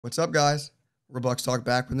What's up, guys? We're Bucs Talk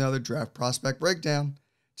back with another draft prospect breakdown.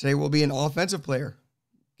 Today will be an offensive player.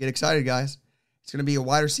 Get excited, guys. It's going to be a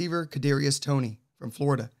wide receiver, Kadarius Toney from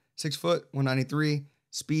Florida. 6 foot, 193.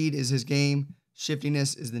 Speed is his game.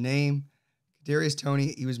 Shiftiness is the name. Kadarius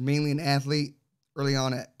Toney, he was mainly an athlete early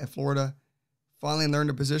on at Florida. Finally learned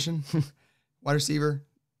a position. Wide receiver,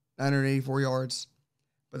 984 yards.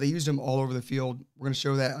 But they used him all over the field. We're going to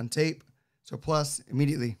show that on tape. So plus,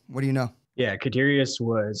 immediately, what do you know? Yeah, Kadarius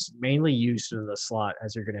was mainly used in the slot,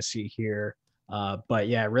 as you're going to see here. But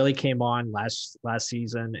yeah, it really came on last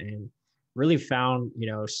season and really found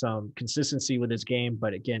some consistency with his game.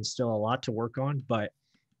 But again, still a lot to work on. But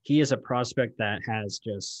he is a prospect that has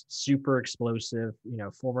just super explosive.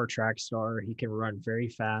 Former track star. He can run very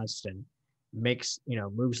fast and makes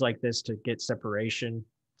moves like this to get separation.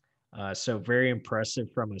 So very impressive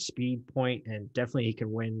from a speed point, and definitely he can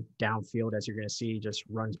win downfield, as you're going to see. Just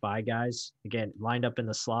runs by guys. Again, lined up in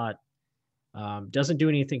the slot. Doesn't do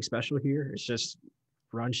anything special here. It's just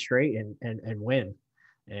run straight and win,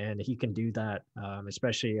 and he can do that,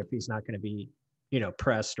 especially if he's not going to be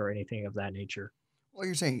pressed or anything of that nature. Well,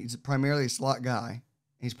 you're saying he's primarily a slot guy.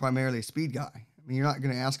 He's primarily a speed guy. I mean, you're not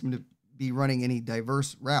going to ask him to be running any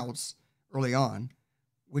diverse routes early on,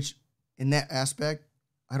 which in that aspect,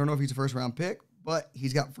 I don't know if he's a first-round pick, but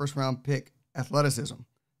he's got first-round pick athleticism,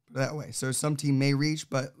 put it that way. So some team may reach,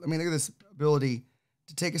 but I mean, look at this ability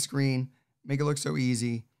to take a screen, make it look so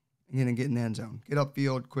easy, and then get in the end zone, get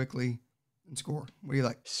upfield quickly, and score. What do you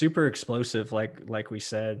like? Super explosive, like we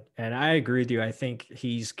said, and I agree with you. I think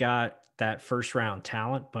he's got that first-round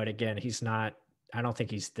talent, but again, he's not. I don't think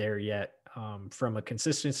he's there yet from a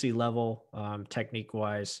consistency level,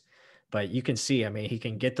 technique-wise. But you can see, I mean, he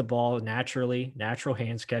can get the ball naturally, natural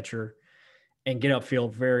hands catcher, and get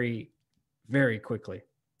upfield very, very quickly,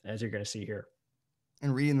 as you're going to see here.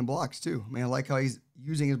 And reading the blocks, too. I mean, I like how he's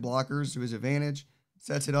using his blockers to his advantage,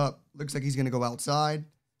 sets it up, looks like he's going to go outside,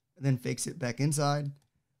 and then fakes it back inside.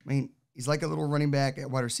 I mean, he's like a little running back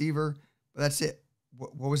at wide receiver, but that's it.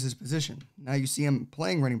 What was his position? Now you see him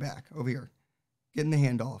playing running back over here, getting the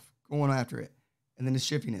handoff, going after it, and then his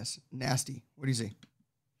shiftiness, nasty. What do you see?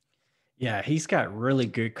 Yeah, he's got really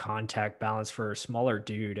good contact balance for a smaller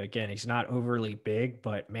dude. Again, he's not overly big,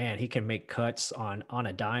 but man, he can make cuts on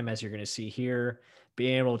a dime, as you're going to see here.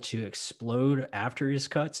 Being able to explode after his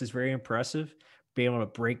cuts is very impressive. Being able to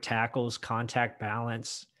break tackles, contact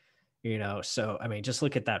balance, So I mean, just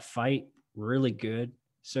look at that fight, really good.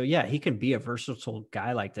 So yeah, he can be a versatile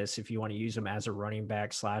guy like this if you want to use him as a running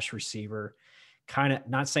back slash receiver. Kind of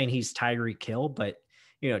not saying he's Tyreek Hill, but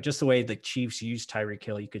just the way the Chiefs use Tyreek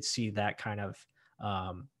Hill, you could see that kind of,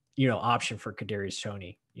 option for Kadarius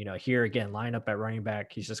Toney. Here again, line up at running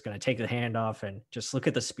back. He's just going to take the handoff and just look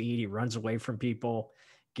at the speed. He runs away from people,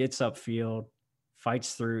 gets upfield,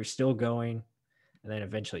 fights through, still going, and then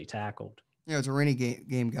eventually tackled. Yeah, it's a rainy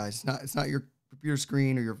game, guys. It's not your computer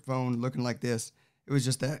screen or your phone looking like this. It was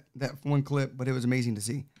just that one clip, but it was amazing to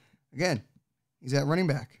see. Again, he's at running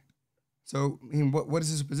back. So, I mean, what is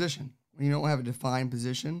his position? When you don't have a defined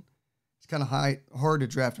position, it's kind of hard to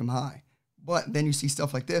draft him high. But then you see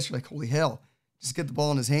stuff like this, you're like, holy hell, just get the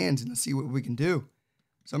ball in his hands and let's see what we can do.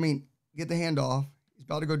 So, I mean, get the handoff. He's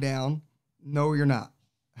about to go down. No, you're not.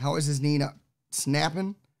 How is his knee not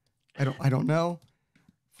snapping? I don't know.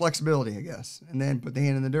 Flexibility, I guess. And then put the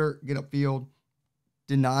hand in the dirt, get upfield,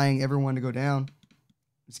 denying everyone to go down.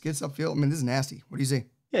 Just gets upfield. I mean, this is nasty. What do you see?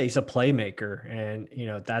 Yeah, he's a playmaker, and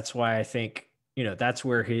that's why I think that's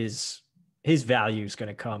where his value is going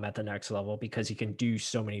to come at the next level, because he can do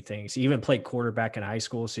so many things. He even played quarterback in high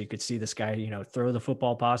school, so you could see this guy throw the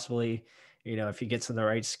football possibly. If he gets in the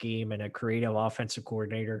right scheme and a creative offensive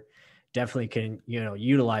coordinator, definitely can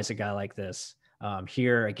utilize a guy like this.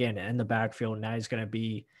 Here again in the backfield, now he's going to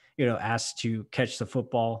be asked to catch the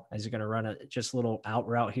football, as he's going to run a just little out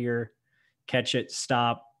route here, catch it,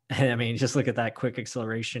 stop. I mean, just look at that quick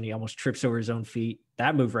acceleration. He almost trips over his own feet.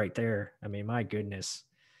 That move right there. I mean, my goodness,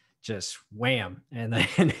 just wham. And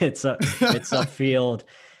then it's upfield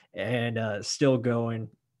and still going.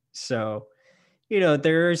 So,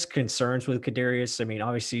 there's concerns with Kadarius. I mean,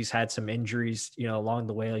 obviously he's had some injuries, along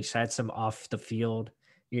the way. He's had some off the field,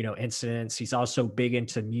 incidents. He's also big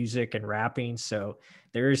into music and rapping. So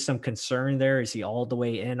there is some concern there. Is he all the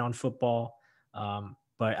way in on football?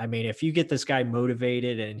 But I mean, if you get this guy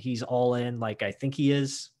motivated and he's all in, like I think he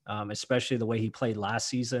is, especially the way he played last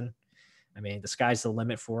season, I mean, the sky's the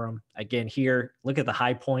limit for him. Again, here, look at the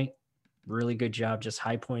high point. Really good job just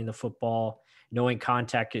high pointing the football, knowing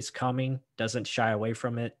contact is coming, doesn't shy away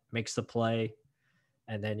from it, makes the play,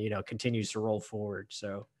 and then, continues to roll forward.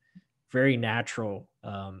 So very natural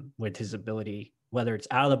with his ability whether it's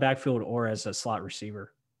out of the backfield or as a slot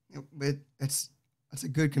receiver. But that's a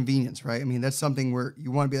good convenience, right? I mean, that's something where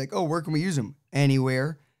you want to be like, oh, where can we use him?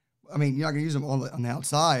 Anywhere. I mean, you're not going to use him on the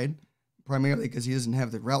outside, primarily because he doesn't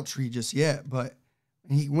have the route tree just yet, but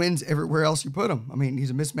he wins everywhere else you put him. I mean,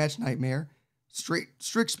 he's a mismatch nightmare.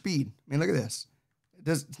 Strict speed. I mean, look at this.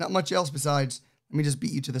 It's not much else besides, let me just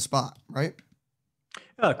beat you to the spot, right?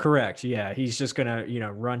 Correct. Yeah. He's just going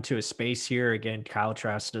to, run to a space here. Again, Kyle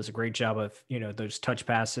Trask does a great job of, those touch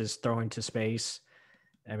passes, throwing to space.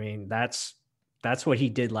 I mean, that's what he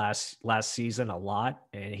did last season a lot,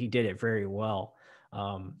 and he did it very well.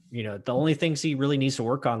 The only things he really needs to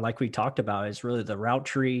work on, like we talked about, is really the route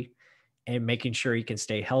tree and making sure he can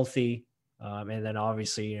stay healthy. And then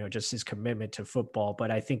obviously, just his commitment to football,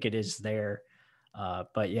 but I think it is there.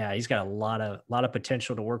 But yeah, he's got a lot of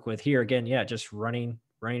potential to work with here. Again, yeah, just running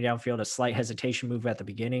downfield, a slight hesitation move at the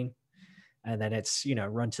beginning, and then it's,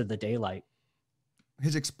 run to the daylight.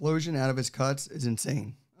 His explosion out of his cuts is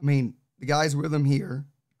insane. I mean, the guy's with him here,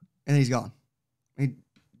 and he's gone. I mean,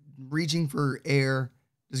 reaching for air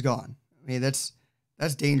is gone. I mean, that's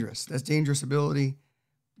dangerous. That's dangerous ability.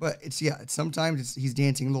 But sometimes he's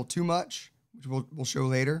dancing a little too much, which we'll show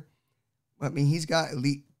later. But I mean, he's got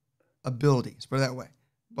elite ability, let's put it that way.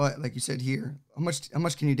 But like you said here, how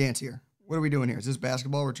much can you dance here? What are we doing here? Is this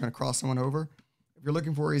basketball? We're trying to cross someone over. If you're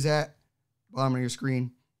looking for where he's at, bottom of your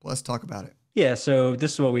screen, let's talk about it. Yeah, so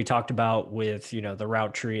this is what we talked about with, the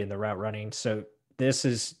route tree and the route running. So this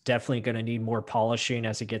is definitely going to need more polishing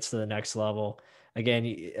as it gets to the next level. Again,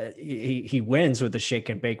 he wins with the shake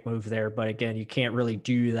and bake move there, but again, you can't really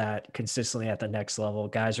do that consistently at the next level.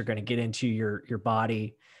 Guys are going to get into your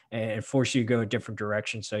body and force you to go a different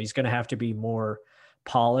direction. So he's going to have to be more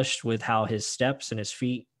polished with how his steps and his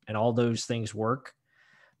feet and all those things work.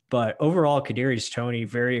 But overall, Kadarius Toney,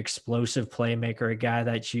 very explosive playmaker, a guy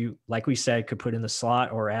that you, like we said, could put in the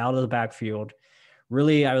slot or out of the backfield.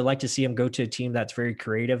 Really, I would like to see him go to a team that's very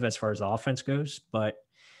creative as far as offense goes. But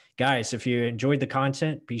guys, if you enjoyed the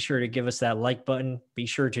content, be sure to give us that like button. Be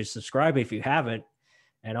sure to subscribe if you haven't.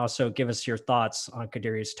 And also give us your thoughts on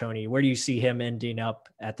Kadarius Toney. Where do you see him ending up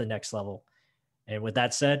at the next level? And with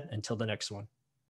that said, until the next one.